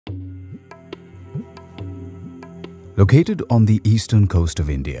Located on the eastern coast of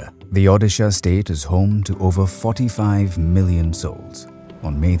India, the Odisha state is home to over 45 million souls.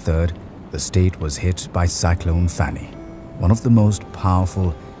 On May 3rd, the state was hit by Cyclone Fani, one of the most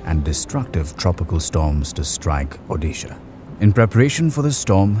powerful and destructive tropical storms to strike Odisha. In preparation for the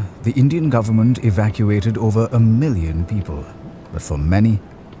storm, the Indian government evacuated over 1 million people. But for many,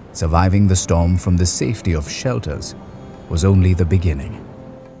 surviving the storm from the safety of shelters was only the beginning.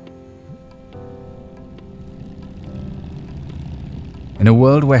 In a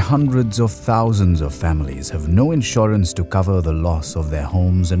world where hundreds of thousands of families have no insurance to cover the loss of their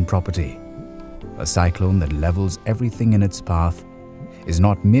homes and property, a cyclone that levels everything in its path is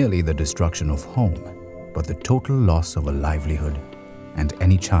not merely the destruction of home, but the total loss of a livelihood and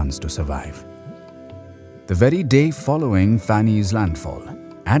any chance to survive. The very day following Fani's landfall,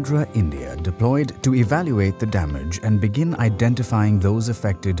 ADRA India deployed to evaluate the damage and begin identifying those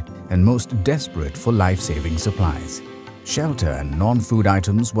affected and most desperate for life-saving supplies. Shelter and non-food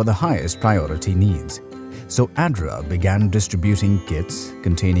items were the highest priority needs, so ADRA began distributing kits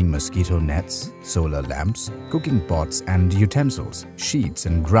containing mosquito nets, solar lamps, cooking pots and utensils, sheets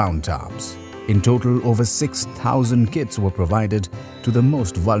and ground tarps. In total, over 6,000 kits were provided to the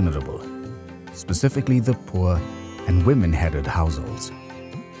most vulnerable, specifically the poor and women-headed households.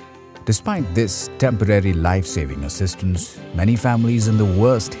 Despite this temporary life-saving assistance, many families in the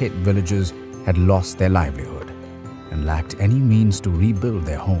worst-hit villages had lost their livelihood and lacked any means to rebuild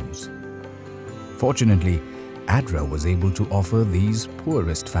their homes. Fortunately, ADRA was able to offer these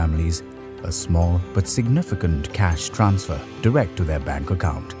poorest families a small but significant cash transfer direct to their bank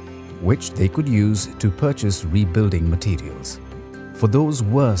account, which they could use to purchase rebuilding materials. For those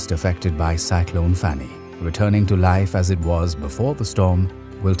worst affected by Cyclone Fani, returning to life as it was before the storm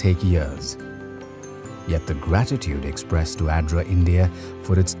will take years. Yet the gratitude expressed to ADRA India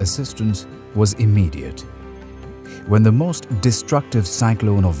for its assistance was immediate. When the most destructive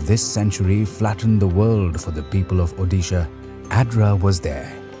cyclone of this century flattened the world for the people of Odisha, ADRA was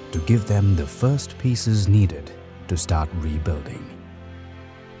there to give them the first pieces needed to start rebuilding.